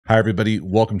Hi, everybody.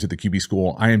 Welcome to the QB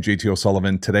School. I am JT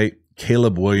O'Sullivan. Today,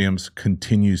 Caleb Williams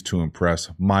continues to impress.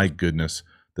 My goodness,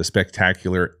 the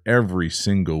spectacular every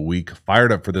single week.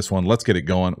 Fired up for this one. Let's get it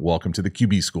going. Welcome to the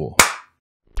QB School.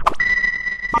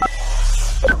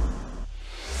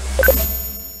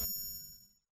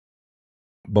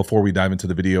 Before we dive into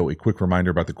the video, a quick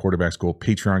reminder about the Quarterback School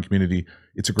Patreon community.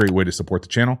 It's a great way to support the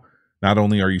channel. Not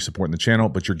only are you supporting the channel,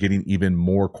 but you're getting even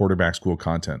more Quarterback School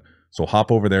content. So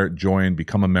hop over there, join,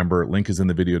 become a member. Link is in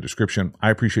the video description. I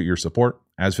appreciate your support.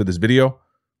 As for this video,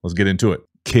 let's get into it.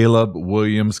 Caleb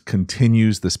Williams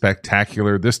continues the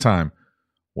spectacular. This time,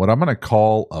 what I'm going to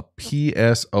call a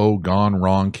PSO gone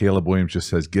wrong. Caleb Williams just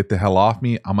says, get the hell off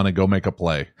me. I'm going to go make a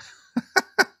play.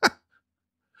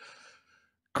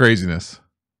 Craziness.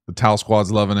 The Towel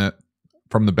Squad's loving it.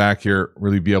 From the back here,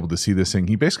 really be able to see this thing.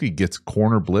 He basically gets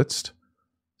corner blitzed.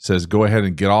 Says, go ahead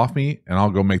and get off me, and I'll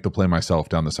go make the play myself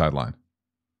down the sideline.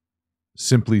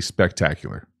 Simply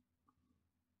spectacular.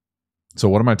 So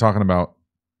what am I talking about?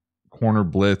 Corner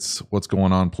blitz, what's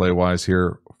going on play-wise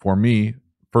here? For me,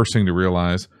 first thing to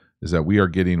realize is that we are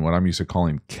getting what I'm used to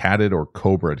calling catted or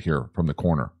cobra'd here from the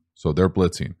corner. So they're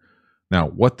blitzing. Now,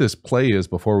 what this play is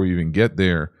before we even get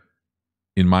there,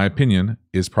 in my opinion,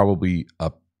 is probably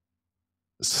a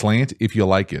slant if you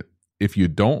like it. If you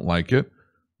don't like it,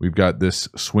 we've got this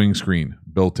swing screen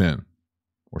built in,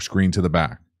 or screen to the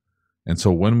back. And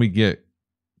so when we get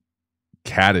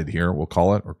catted here, we'll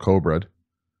call it, or cobra'd,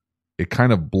 it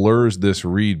kind of blurs this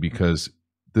read because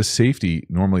this safety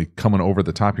normally coming over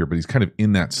the top here, but he's kind of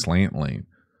in that slant lane.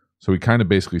 So he kind of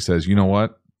basically says, you know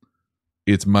what?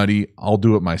 It's muddy. I'll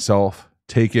do it myself.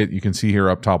 Take it. You can see here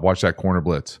up top, watch that corner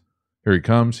blitz. Here he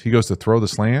comes. He goes to throw the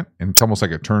slant, and it's almost like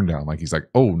a turn down. Like he's like,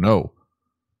 oh, no.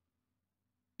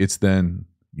 It's then...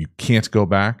 you can't go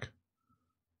back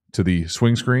to the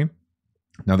swing screen.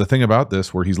 Now, the thing about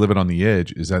this, where he's living on the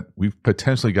edge, is that we've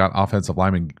potentially got offensive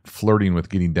linemen flirting with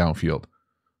getting downfield.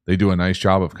 They do a nice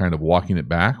job of kind of walking it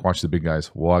back. Watch the big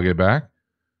guys walk it back.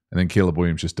 And then Caleb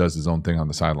Williams just does his own thing on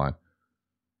the sideline.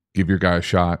 Give your guy a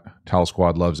shot. Towel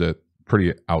Squad loves it.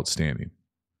 Pretty outstanding.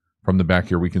 From the back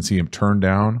here, we can see him turn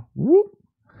down. Whoop.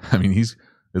 I mean, it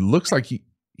looks like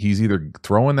he's either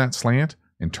throwing that slant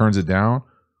and turns it down,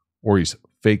 or he's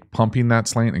fake pumping that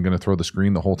slant and going to throw the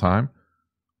screen the whole time.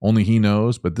 Only he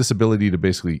knows, but this ability to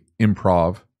basically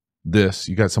improv this,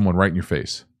 you got someone right in your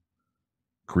face.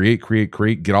 Create,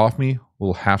 get off me,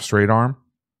 little half straight arm.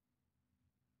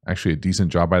 Actually a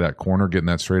decent job by that corner, getting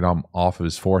that straight arm off of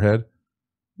his forehead.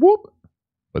 Whoop.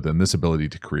 But then this ability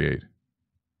to create.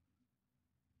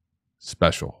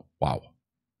 Special. Wow.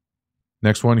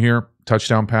 Next one here,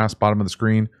 touchdown pass, bottom of the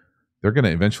screen. They're going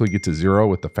to eventually get to 0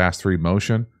 with the fast 3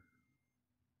 motion.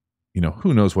 You know,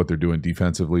 who knows what they're doing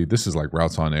defensively. This is like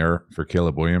routes on air for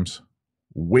Caleb Williams.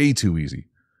 Way too easy.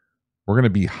 We're going to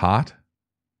be hot.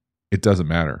 It doesn't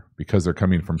matter because they're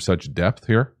coming from such depth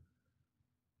here.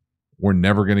 We're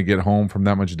never going to get home from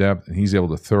that much depth, and he's able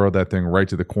to throw that thing right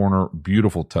to the corner.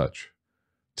 Beautiful touch.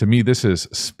 To me, this is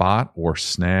spot or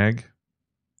snag,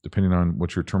 depending on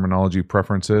what your terminology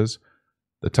preference is.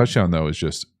 The touchdown, though, is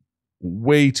just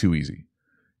way too easy.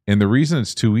 And the reason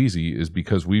it's too easy is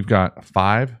because we've got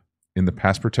 5 in the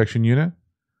pass protection unit.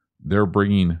 They're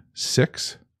bringing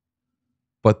 6,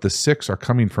 but the 6 are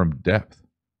coming from depth.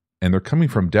 And they're coming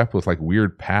from depth with like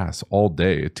weird pass all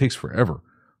day. It takes forever.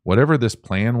 Whatever this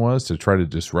plan was to try to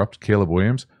disrupt Caleb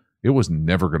Williams, it was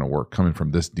never going to work coming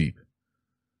from this deep.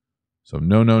 So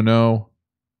no.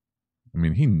 I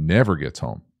mean, he never gets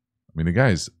home. I mean, the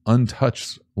guy's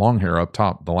untouched long hair up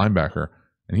top, the linebacker,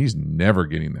 and he's never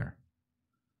getting there.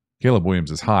 Caleb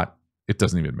Williams is hot. It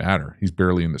doesn't even matter. He's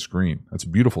barely in the screen. That's a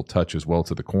beautiful touch as well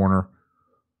to the corner.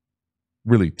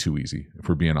 Really too easy, if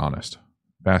we're being honest.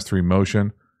 Fast 3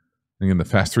 motion. And again, the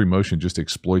fast 3 motion just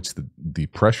exploits the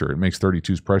pressure. It makes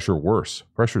 32's pressure worse.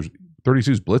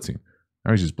 32's blitzing.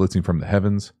 Now he's just blitzing from the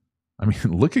heavens. I mean,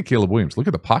 look at Caleb Williams. Look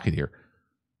at the pocket here.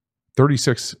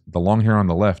 36, the long hair on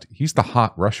the left. He's the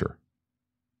hot rusher.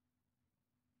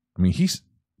 I mean, he's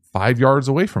 5 yards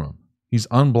away from him. He's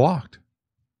unblocked.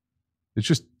 It's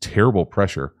just terrible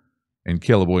pressure, and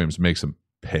Caleb Williams makes him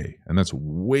pay, and that's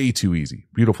way too easy.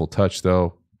 Beautiful touch,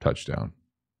 though. Touchdown.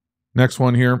 Next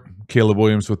one here, Caleb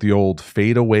Williams with the old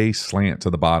fadeaway slant to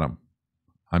the bottom.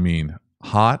 I mean,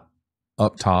 hot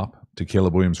up top to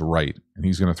Caleb Williams' right, and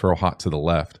he's going to throw hot to the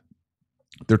left.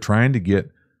 They're trying to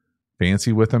get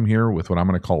fancy with him here with what I'm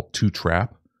going to call 2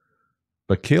 trap,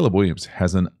 but Caleb Williams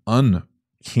has an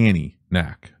uncanny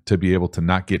knack to be able to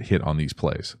not get hit on these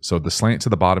plays. So the slant to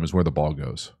the bottom is where the ball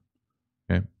goes.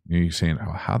 Okay, you're saying,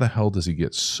 oh, how the hell does he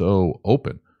get so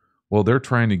open? Well, they're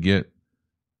trying to get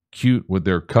cute with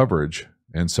their coverage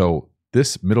And so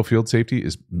this middle field safety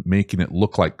is making it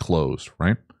look like closed,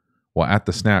 right? Well, at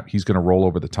the snap, he's going to roll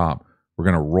over the top. We're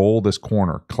going to roll this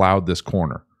corner, cloud this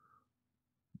corner.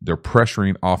 They're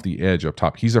pressuring off the edge up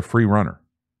top. He's a free runner.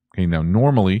 Okay, now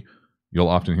normally you'll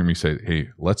often hear me say, hey,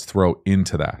 let's throw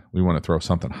into that. We want to throw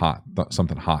something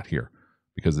hot here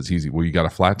because it's easy. Well, you got a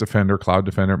flat defender, cloud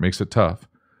defender, it makes it tough.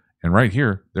 And right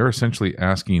here, they're essentially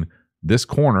asking this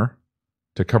corner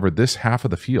to cover this half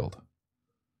of the field.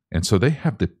 And so they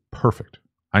have the perfect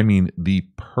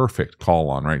call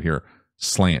on right here,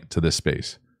 slant to this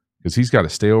space. Because he's got to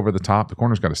stay over the top. The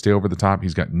corner's got to stay over the top.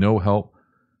 He's got no help.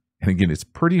 And again, it's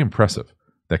pretty impressive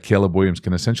that Caleb Williams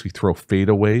can essentially throw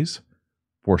fadeaways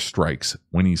for strikes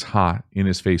when he's hot in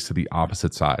his face to the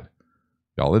opposite side.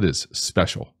 Y'all, it is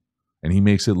special. And he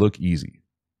makes it look easy.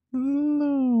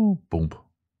 Boom.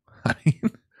 I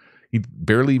mean, he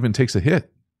barely even takes a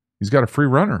hit. He's got a free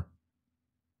runner.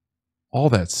 All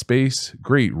that space,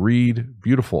 great read,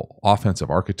 beautiful offensive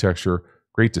architecture,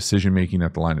 great decision-making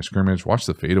at the line of scrimmage. Watch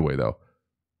the fadeaway, though.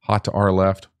 Hot to our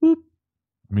left. Whoop.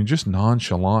 I mean, just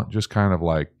nonchalant, just kind of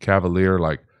like cavalier,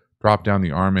 like drop down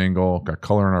the arm angle, got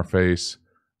color in our face.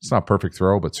 It's not perfect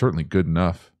throw, but certainly good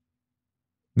enough.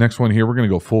 Next one here, we're going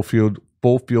to go full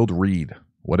field read.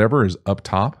 Whatever is up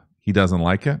top, he doesn't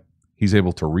like it. He's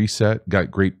able to reset, got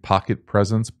great pocket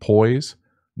presence, poise,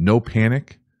 no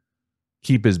panic,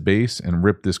 keep his base, and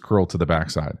rip this curl to the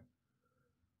backside.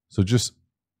 So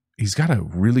he's got a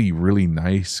really, really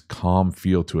nice, calm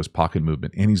feel to his pocket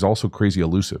movement, and he's also crazy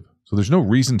elusive. So there's no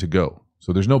reason to go.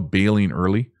 So there's no bailing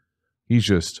early. He's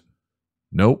just,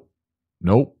 nope,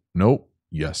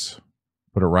 yes.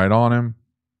 Put it right on him.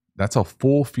 That's a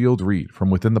full field read from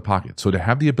within the pocket. So to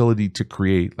have the ability to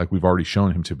create, like we've already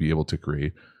shown him to be able to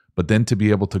create, but then to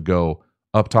be able to go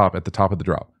up top at the top of the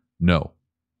drop. No.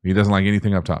 He doesn't like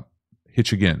anything up top.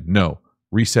 Hitch again. No.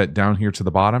 Reset down here to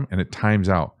the bottom, and it times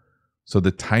out. So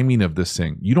the timing of this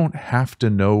thing, we don't have to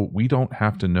know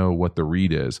what the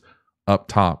read is up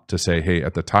top to say, hey,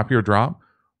 at the top of your drop,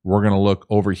 we're going to look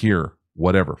over here,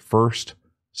 whatever. First,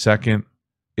 second,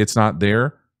 it's not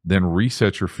there, then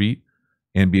reset your feet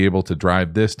and be able to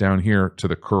drive this down here to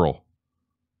the curl.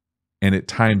 And it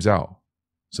times out.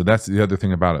 So that's the other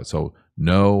thing about it. So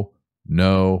no,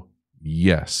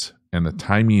 yes. And the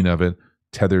timing of it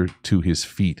tethered to his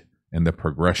feet and the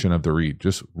progression of the read.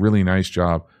 Just really nice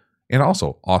job. And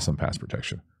also awesome pass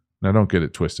protection. Now don't get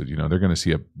it twisted. You know, they're going to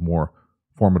see a more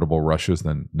formidable rushes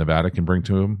than Nevada can bring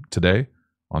to him today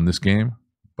on this game.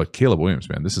 But Caleb Williams,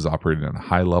 man, this is operating at a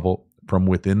high level from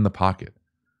within the pocket.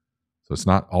 So it's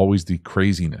not always the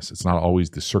craziness. It's not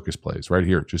always the circus plays. Right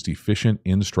here, just efficient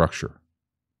in structure.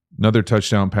 Another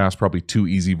touchdown pass, probably too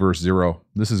easy versus 0.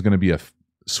 This is going to be a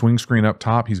swing screen up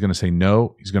top. He's going to say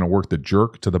no. He's going to work the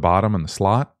jerk to the bottom in the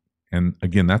slot. And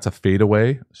again, that's a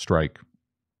fadeaway strike.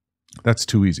 That's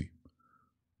too easy.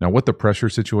 Now, what the pressure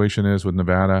situation is with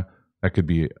Nevada, that could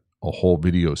be a whole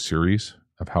video series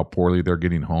of how poorly they're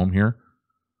getting home here.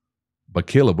 But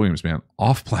Caleb Williams, man,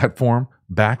 off platform,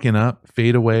 backing up,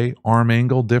 fadeaway, arm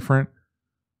angle different.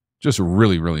 Just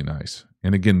really, really nice.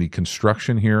 And again, the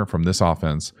construction here from this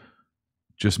offense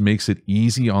just makes it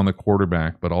easy on the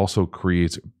quarterback, but also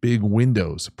creates big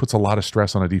windows, puts a lot of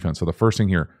stress on a defense. So the first thing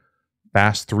here,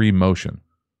 fast 3 motion.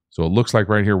 So it looks like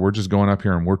right here, we're just going up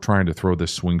here and we're trying to throw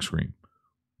this swing screen.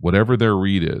 Whatever their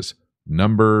read is,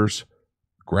 numbers,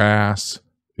 grass,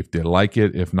 if they like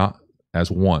it, if not,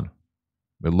 as 1.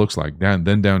 It looks like.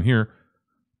 Then down here,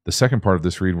 the second part of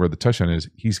this read where the touchdown is,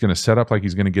 he's going to set up like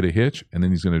he's going to get a hitch, and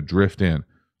then he's going to drift in.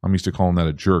 I'm used to calling that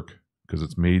a jerk because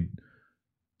it's made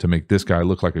to make this guy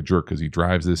look like a jerk because he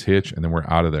drives this hitch, and then we're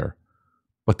out of there.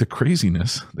 But the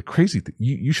craziness,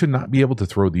 you should not be able to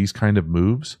throw these kind of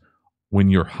moves when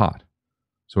you're hot.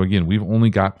 So again, we've only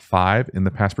got 5 in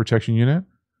the pass protection unit,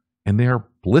 and they are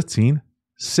blitzing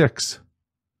 6.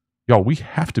 Y'all, we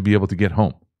have to be able to get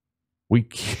home. We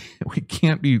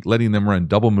can't be letting them run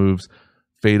double moves,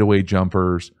 fadeaway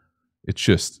jumpers. It's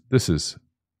just, this is,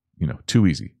 too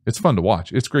easy. It's fun to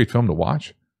watch. It's great film to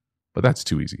watch, but that's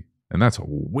too easy. And that's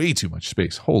way too much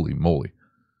space. Holy moly.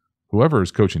 Whoever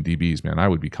is coaching DBs, man, I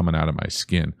would be coming out of my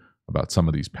skin about some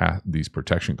of these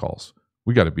protection calls.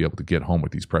 We got to be able to get home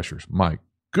with these pressures. My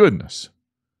goodness.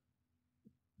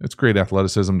 It's great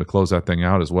athleticism to close that thing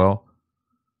out as well.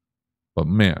 But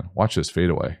man, watch this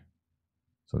fadeaway.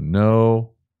 So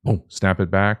no, boom, snap it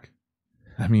back.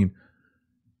 I mean,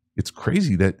 it's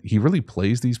crazy that he really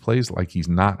plays these plays like he's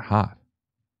not hot.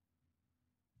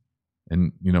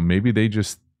 And, maybe they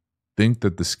just think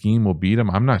that the scheme will beat him.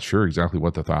 I'm not sure exactly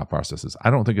what the thought process is. I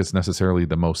don't think it's necessarily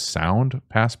the most sound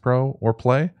pass pro or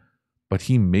play, but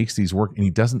he makes these work and he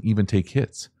doesn't even take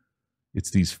hits.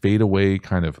 It's these fadeaway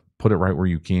kind of put it right where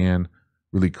you can,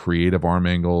 really creative arm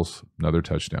angles. Another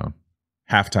touchdown.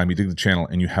 Halftime, you dig the channel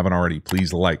and you haven't already,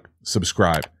 please like,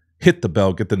 subscribe, hit the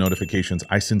bell, get the notifications.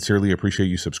 I sincerely appreciate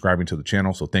you subscribing to the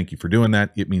channel, so thank you for doing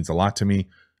that. It means a lot to me.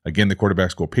 Again, the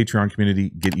Quarterback School Patreon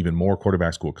community, get even more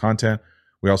Quarterback School content.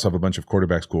 We also have a bunch of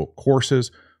Quarterback School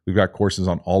courses. We've got courses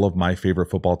on all of my favorite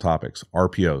football topics: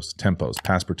 RPOs, tempos,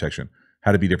 pass protection.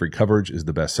 How to beat every coverage is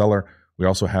the bestseller. We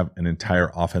also have an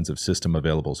entire offensive system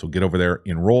available. So get over there,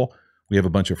 enroll. We have a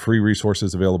bunch of free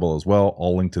resources available as well,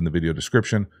 all linked in the video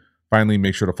description. Finally,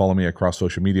 make sure to follow me across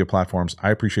social media platforms.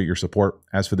 I appreciate your support.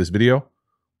 As for this video,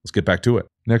 let's get back to it.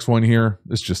 Next one here,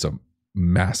 this is just a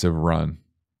massive run.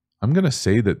 I'm going to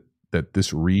say that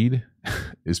this read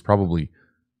is probably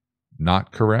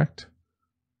not correct,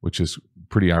 which is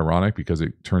pretty ironic because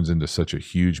it turns into such a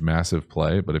huge, massive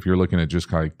play. But if you're looking at just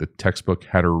kind of like the textbook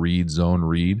header read, zone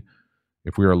read,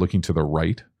 if we are looking to the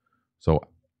right, so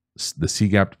the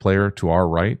C-gapped player to our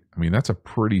right, I mean, that's a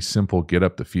pretty simple get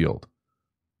up the field.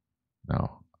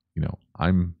 Now,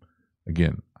 I'm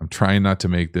trying not to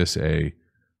make this a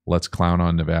let's clown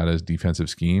on Nevada's defensive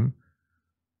scheme,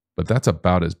 but that's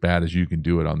about as bad as you can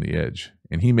do it on the edge.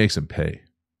 And he makes him pay.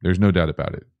 There's no doubt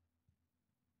about it.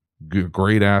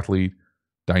 Great athlete,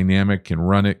 dynamic, can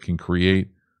run it, can create.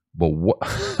 But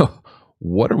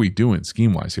what are we doing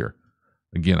scheme-wise here?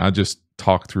 Again, I just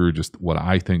talk through just what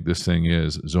I think this thing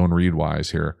is zone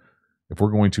read-wise here. If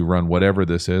we're going to run whatever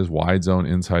this is, wide zone,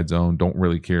 inside zone, don't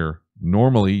really care.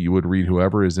 Normally, you would read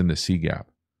whoever is in the C-gap.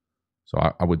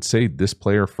 So I would say this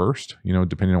player first,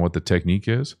 depending on what the technique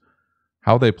is.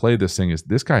 How they play this thing is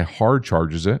this guy hard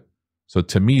charges it. So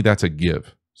to me, that's a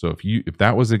give. So if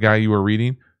that was the guy you were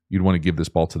reading, you'd want to give this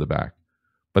ball to the back.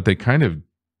 But they kind of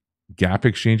gap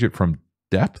exchange it from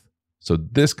depth. So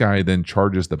this guy then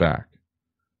charges the back.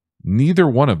 Neither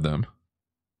one of them,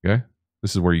 okay,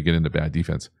 this is where you get into bad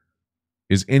defense,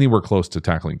 is anywhere close to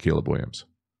tackling Caleb Williams.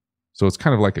 So it's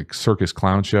kind of like a circus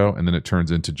clown show, and then it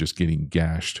turns into just getting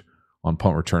gashed on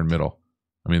punt return middle.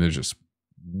 I mean, there's just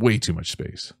way too much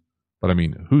space. But I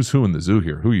mean, who's who in the zoo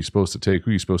here? Who are you supposed to take?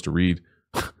 Who are you supposed to read?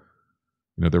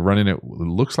 They're running it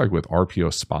looks like with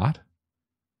RPO spot.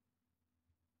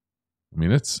 I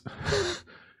mean, it's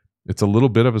a little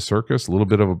bit of a circus, a little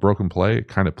bit of a broken play. It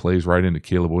kind of plays right into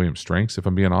Caleb Williams' strengths, if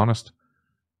I'm being honest.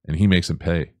 And he makes him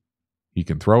pay. He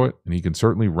can throw it, and he can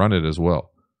certainly run it as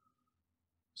well.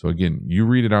 So again, you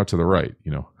read it out to the right.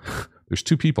 There's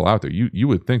two people out there. You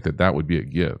would think that would be a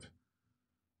give.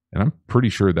 And I'm pretty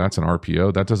sure that's an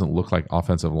RPO. That doesn't look like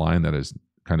offensive line that is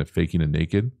kind of faking a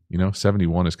naked.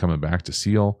 71 is coming back to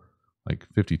seal. Like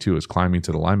 52 is climbing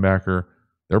to the linebacker.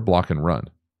 They're blocking run.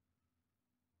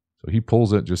 So he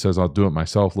pulls it, just says, I'll do it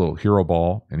myself, little hero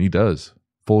ball. And he does.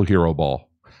 Full hero ball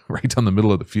right down the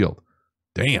middle of the field.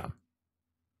 Damn.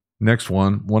 Next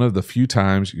one of the few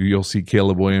times you'll see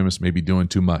Caleb Williams maybe doing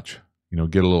too much.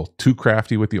 Get a little too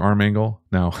crafty with the arm angle.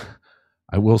 Now,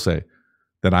 I will say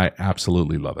that I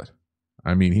absolutely love it.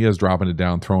 I mean, he is dropping it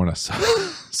down, throwing a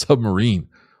submarine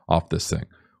off this thing.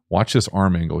 Watch this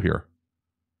arm angle here.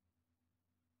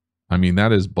 I mean,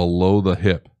 that is below the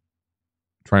hip.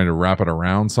 Trying to wrap it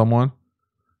around someone.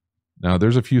 Now,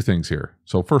 there's a few things here.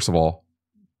 So first of all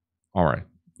right,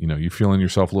 you feeling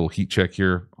yourself a little heat check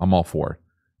here. I'm all for it.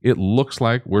 It looks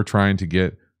like we're trying to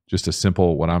get just a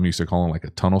simple, what I'm used to calling like a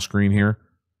tunnel screen here.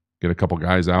 Get a couple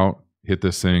guys out, hit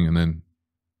this thing, and then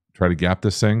try to gap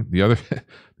this thing. The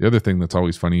other thing that's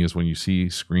always funny is when you see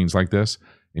screens like this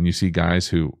and you see guys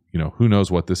who, who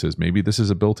knows what this is. Maybe this is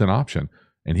a built-in option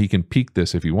and he can peek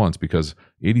this if he wants because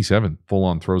 87 full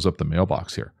on throws up the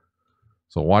mailbox here.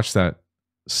 So watch that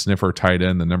sniffer tight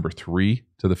end, the number 3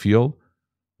 to the field.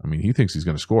 I mean, he thinks he's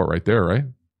going to score right there, right?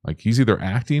 Like he's either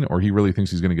acting or he really thinks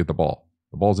he's going to get the ball.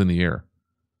 The ball's in the air.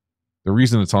 The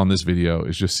reason it's on this video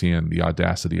is just seeing the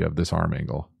audacity of this arm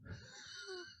angle.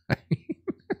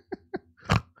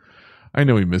 I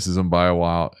know he misses him by a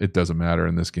while. It doesn't matter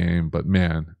in this game, but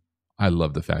man, I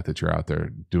love the fact that you're out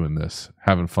there doing this,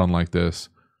 having fun like this,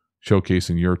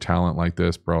 showcasing your talent like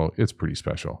this, bro. It's pretty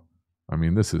special. I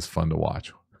mean, this is fun to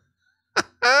watch.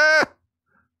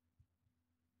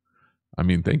 I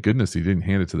mean, thank goodness he didn't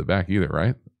hand it to the back either,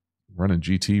 right? Running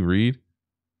GT read.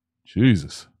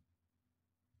 Jesus.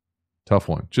 Tough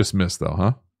one. Just missed though,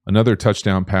 huh? Another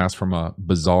touchdown pass from a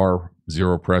bizarre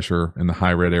zero pressure in the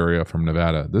high red area from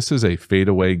Nevada. This is a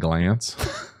fadeaway glance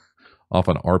off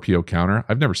an RPO counter.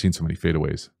 I've never seen so many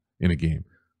fadeaways in a game.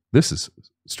 This is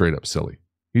straight up silly.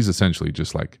 He's essentially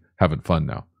just like having fun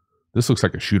now. This looks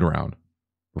like a shoot around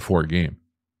before a game.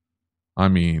 I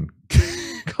mean,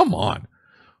 come on.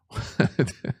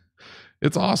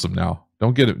 It's awesome now.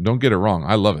 Don't get it wrong.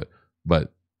 I love it.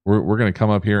 But we're going to come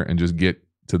up here and just get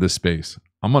to this space.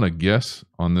 I'm going to guess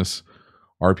on this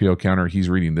RPO counter, he's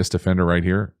reading this defender right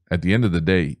here. At the end of the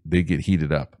day, they get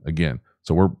heated up again.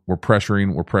 So we're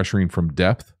pressuring from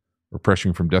depth. We're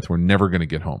pressuring from depth. We're never going to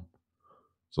get home.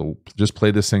 So just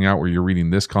play this thing out where you're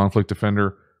reading this conflict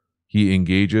defender. He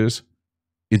engages.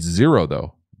 It's 0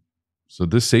 though. So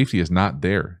this safety is not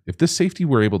there. If this safety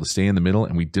were able to stay in the middle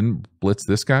and we didn't blitz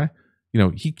this guy,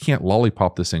 he can't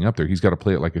lollipop this thing up there. He's got to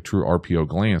play it like a true RPO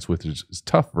glance, which is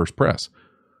tough versus press.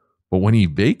 But when he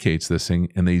vacates this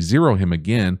thing and they 0 him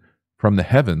again from the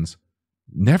heavens,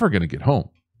 never going to get home.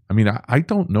 I mean, I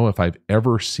don't know if I've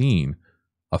ever seen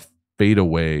a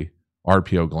fadeaway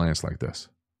RPO glance like this.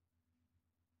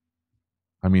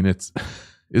 I mean, it's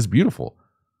beautiful,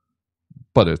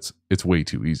 but it's way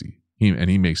too easy.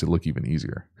 He makes it look even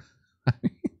easier.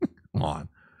 Come on.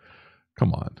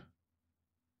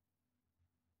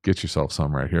 Get yourself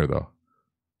some right here, though.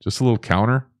 Just a little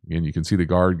counter. Again, you can see the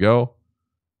guard go.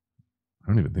 I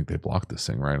don't even think they blocked this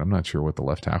thing right. I'm not sure what the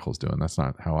left tackle's doing. That's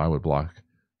not how I would block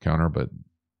counter, but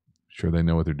sure they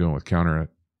know what they're doing with counter it.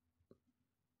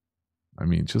 I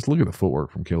mean, just look at the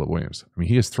footwork from Caleb Williams. I mean,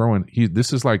 he is throwing.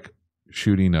 This is like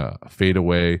shooting a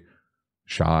fadeaway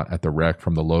shot at the rec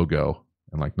from the logo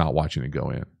and like not watching it go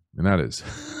in. And that is,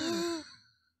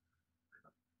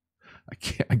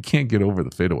 I can't get over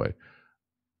the fadeaway.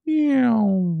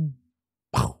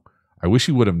 I wish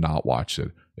he would have not watched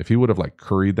it. If he would have like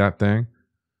curried that thing,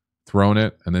 thrown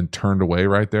it, and then turned away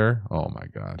right there. Oh my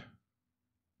God.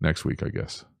 Next week, I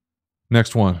guess.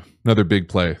 Next one, another big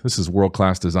play. This is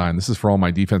world-class design. This is for all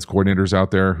my defense coordinators out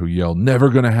there who yell, never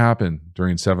going to happen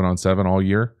during 7-on-7 all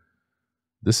year.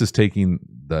 This is taking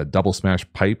the double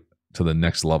smash pipe to the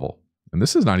next level. And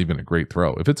this is not even a great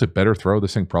throw. If it's a better throw,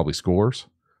 this thing probably scores.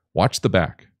 Watch the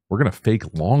back. We're going to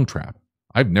fake long trap.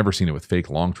 I've never seen it with fake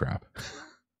long trap.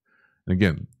 And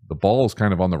again, the ball is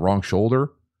kind of on the wrong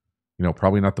shoulder.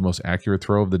 Probably not the most accurate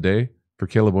throw of the day for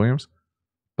Caleb Williams.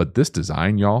 But this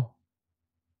design, y'all,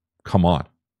 come on.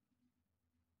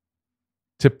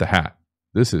 Tip the hat.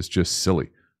 This is just silly.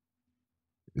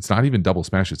 It's not even double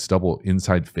smash. It's double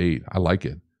inside fade. I like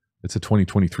it. It's a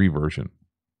 2023 version.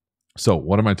 So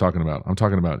what am I talking about? I'm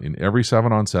talking about in every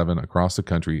 7-on-7 across the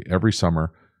country, every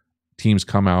summer, teams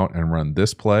come out and run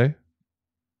this play.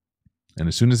 And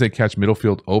as soon as they catch middle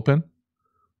field open,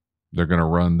 they're going to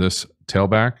run this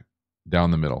tailback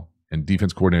down the middle. And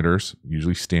defense coordinators,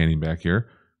 usually standing back here,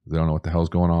 they don't know what the hell's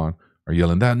going on, are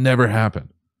yelling, that never happened.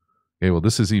 Okay, well,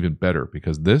 this is even better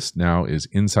because this now is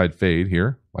inside fade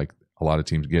here, like a lot of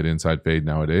teams get inside fade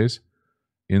nowadays.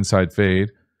 Inside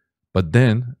fade. But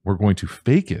then we're going to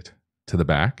fake it to the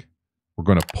back. We're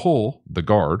going to pull the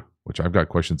guard, which I've got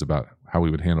questions about how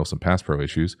we would handle some pass pro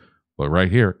issues. But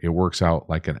right here, it works out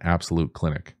like an absolute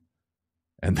clinic.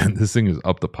 And then this thing is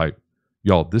up the pipe.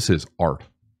 Y'all, this is art.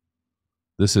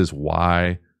 This is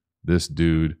why this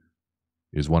dude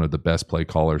is one of the best play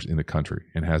callers in the country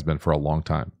and has been for a long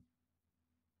time.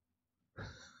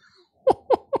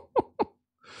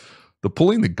 The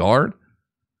pulling the guard.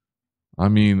 I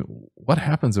mean, what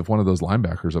happens if one of those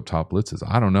linebackers up top blitzes?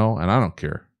 I don't know, and I don't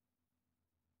care.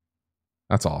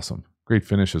 That's awesome. Great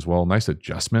finish as well. Nice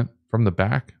adjustment from the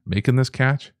back, making this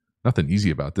catch. Nothing easy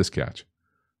about this catch.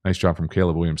 Nice job from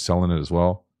Caleb Williams selling it as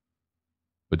well.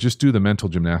 But just do the mental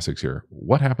gymnastics here.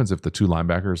 What happens if the two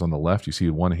linebackers on the left, you see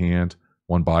one hand,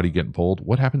 one body getting pulled?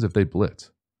 What happens if they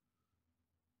blitz?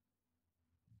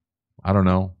 I don't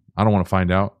know. I don't want to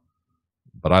find out,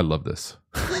 but I love this.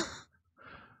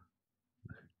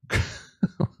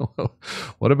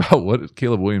 What about what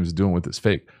Caleb Williams is doing with this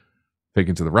fake?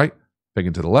 Faking to the right,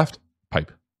 faking to the left,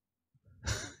 pipe.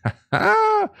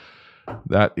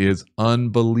 That is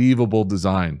unbelievable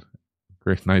design.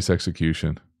 Great, nice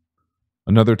execution.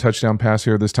 Another touchdown pass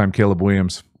here. This time Caleb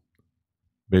Williams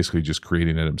basically just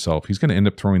creating it himself. He's going to end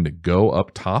up throwing the go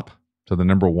up top to the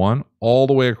number 1 all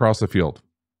the way across the field,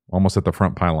 almost at the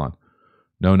front pylon.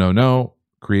 No.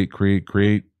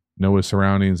 Create. Know his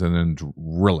surroundings and then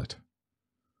drill it.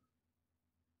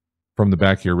 From the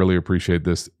back here, really appreciate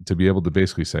this to be able to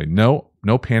basically say, no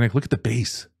panic. Look at the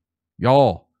base.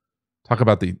 Y'all, talk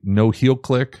about the no heel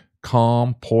click,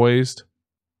 calm, poised,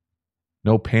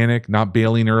 no panic, not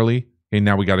bailing early. Okay,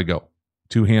 now we got to go.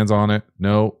 2 hands on it.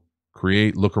 No,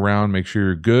 create, look around, make sure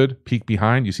you're good. Peek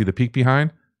behind. You see the peek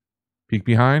behind? Peek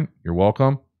behind. You're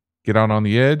welcome. Get out on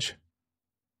the edge.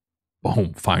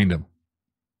 Boom, find him.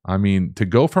 I mean, to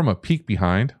go from a peek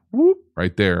behind, whoop,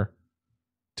 right there,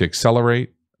 to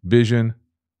accelerate, vision,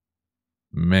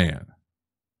 man.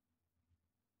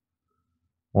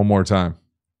 One more time.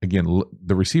 Again,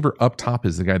 the receiver up top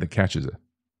is the guy that catches it.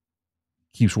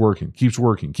 Keeps working, keeps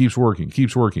working, keeps working,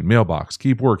 keeps working. Mailbox,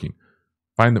 keep working.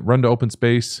 Find the run to open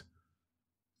space.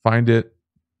 Find it.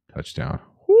 Touchdown.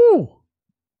 Whoo!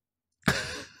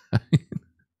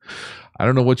 I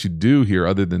don't know what you do here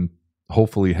other than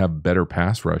hopefully have better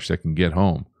pass rush that can get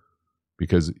home.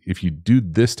 Because if you do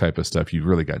this type of stuff, you've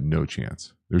really got no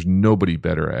chance. There's nobody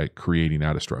better at creating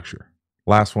out of structure.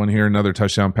 Last one here, another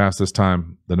touchdown pass this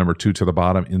time. The number 2 to the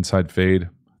bottom, inside fade,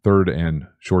 third and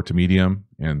short to medium.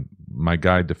 And my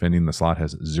guy defending the slot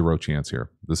has zero chance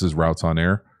here. This is routes on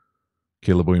air.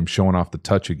 Caleb Williams showing off the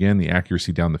touch again, the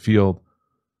accuracy down the field.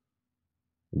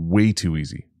 Way too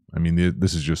easy. I mean,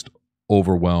 this is just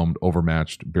overwhelmed,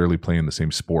 overmatched, barely playing the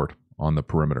same sport on the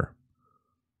perimeter.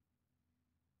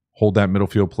 Hold that middle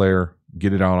field player,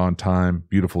 get it out on time,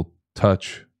 beautiful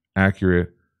touch,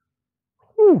 accurate.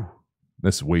 Whew.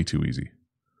 This is way too easy.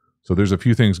 So there's a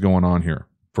few things going on here.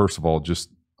 First of all, just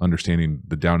understanding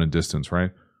the down and distance,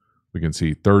 right? We can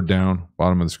see third down,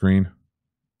 bottom of the screen,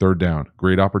 third down.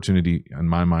 Great opportunity in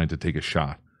my mind to take a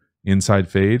shot. Inside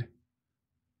fade.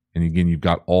 And again, you've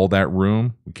got all that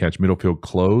room. We catch middle field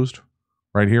closed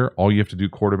right here. All you have to do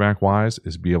quarterback-wise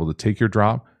is be able to take your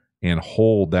drop and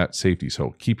hold that safety.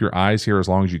 So keep your eyes here as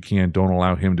long as you can. Don't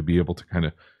allow him to be able to kind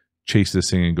of chase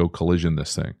this thing and go collision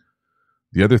this thing.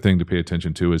 The other thing to pay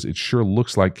attention to is it sure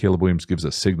looks like Caleb Williams gives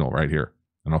a signal right here.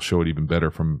 And I'll show it even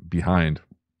better from behind,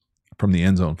 from the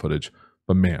end zone footage.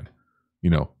 But man,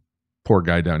 poor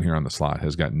guy down here on the slot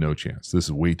has got no chance. This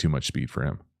is way too much speed for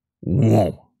him.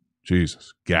 Whoa.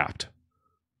 Jesus. Gapped.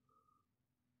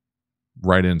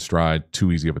 Right in stride.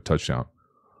 Too easy of a touchdown.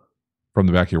 From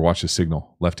the back here, watch the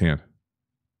signal. Left hand.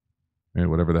 Maybe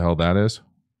whatever the hell that is.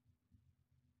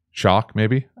 Shock,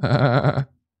 maybe?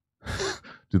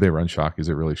 Do they run shock? Is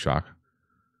it really shock?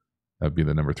 That'd be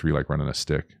the number 3, like running a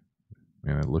stick.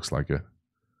 Man, it looks like it.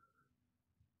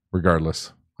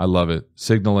 Regardless, I love it.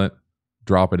 Signal it.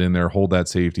 Drop it in there. Hold that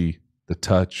safety. The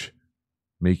touch.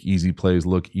 Make easy plays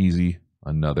look easy.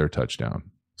 Another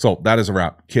touchdown. So that is a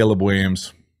wrap. Caleb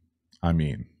Williams. I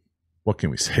mean, what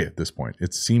can we say at this point?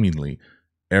 It's seemingly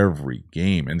every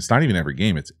game. And it's not even every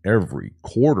game. It's every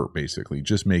quarter, basically,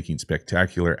 just making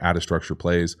spectacular out-of-structure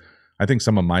plays. I think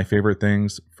some of my favorite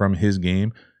things from his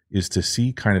game is to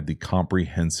see kind of the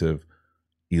comprehensive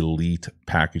elite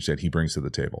package that he brings to the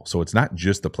table. So it's not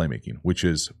just the playmaking, which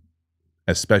is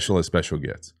as special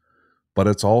gets, but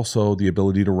it's also the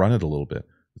ability to run it a little bit.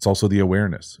 It's also the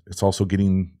awareness. It's also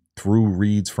getting through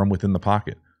reads from within the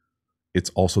pocket. It's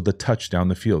also the touch down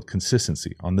the field,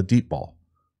 consistency on the deep ball.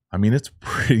 I mean, it's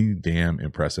pretty damn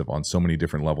impressive on so many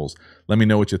different levels. Let me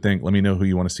know what you think. Let me know who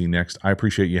you want to see next. I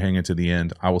appreciate you hanging to the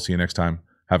end. I will see you next time.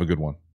 Have a good one.